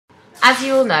As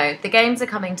you all know, the Games are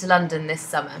coming to London this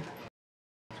summer,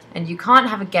 and you can't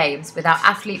have a Games without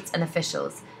athletes and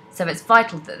officials, so it's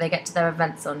vital that they get to their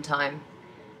events on time.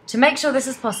 To make sure this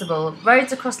is possible,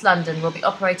 roads across London will be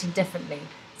operating differently,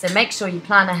 so make sure you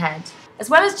plan ahead. As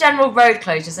well as general road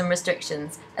closures and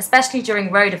restrictions, especially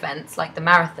during road events like the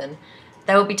marathon,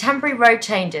 there will be temporary road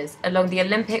changes along the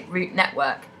Olympic Route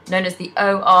Network, known as the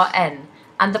ORN,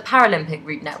 and the Paralympic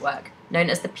Route Network, known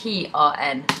as the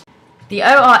PRN. The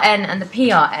ORN and the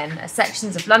PRN are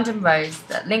sections of London roads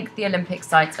that link the Olympic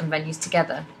sites and venues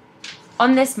together.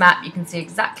 On this map you can see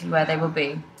exactly where they will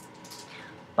be.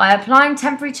 By applying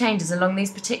temporary changes along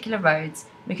these particular roads,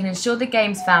 we can ensure the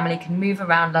Games family can move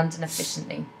around London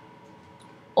efficiently.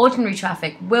 Ordinary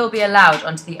traffic will be allowed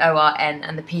onto the ORN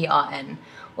and the PRN,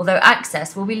 although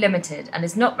access will be limited and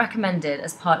is not recommended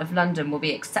as part of London will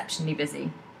be exceptionally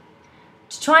busy.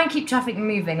 To try and keep traffic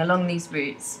moving along these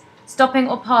routes, stopping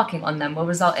or parking on them will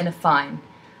result in a fine,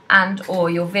 and/or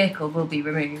your vehicle will be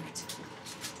removed.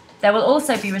 There will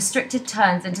also be restricted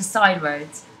turns into side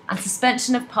roads and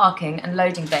suspension of parking and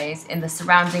loading bays in the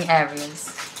surrounding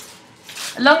areas.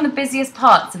 Along the busiest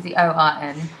parts of the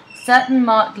ORN, certain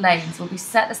marked lanes will be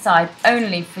set aside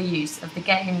only for use of the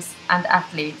Games and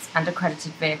athletes and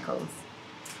accredited vehicles.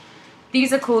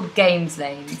 These are called Games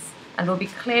lanes and will be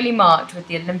clearly marked with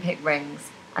the Olympic rings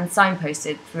and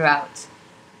signposted throughout.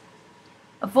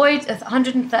 Avoid a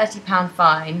 £130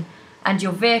 fine and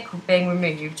your vehicle being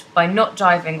removed by not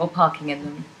driving or parking in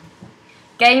them.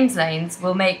 Games lanes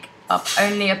will make up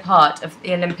only a part of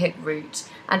the Olympic route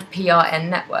and PRN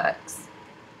networks.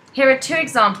 Here are two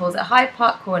examples at Hyde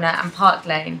Park Corner and Park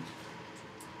Lane.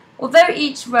 Although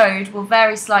each road will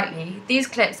vary slightly, these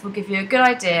clips will give you a good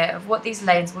idea of what these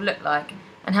lanes will look like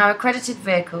and how accredited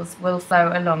vehicles will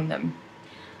flow along them.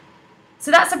 So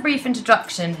that's a brief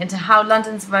introduction into how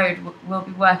London's road will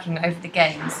be working over the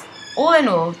Games. All in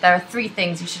all, there are 3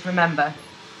 things you should remember.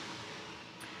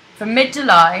 From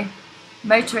mid-July,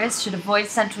 motorists should avoid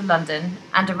central London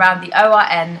and around the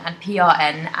ORN and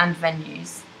PRN and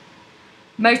venues.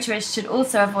 Motorists should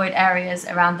also avoid areas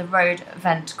around the road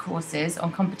event courses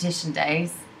on competition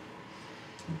days.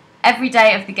 Every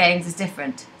day of the Games is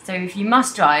different, so if you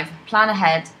must drive, plan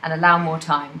ahead and allow more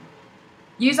time.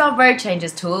 Use our Road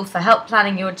Changes tool for help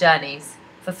planning your journeys.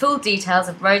 For full details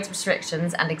of roads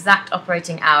restrictions and exact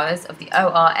operating hours of the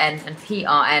ORN and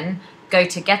PRN, go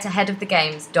to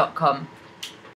getaheadofthegames.com.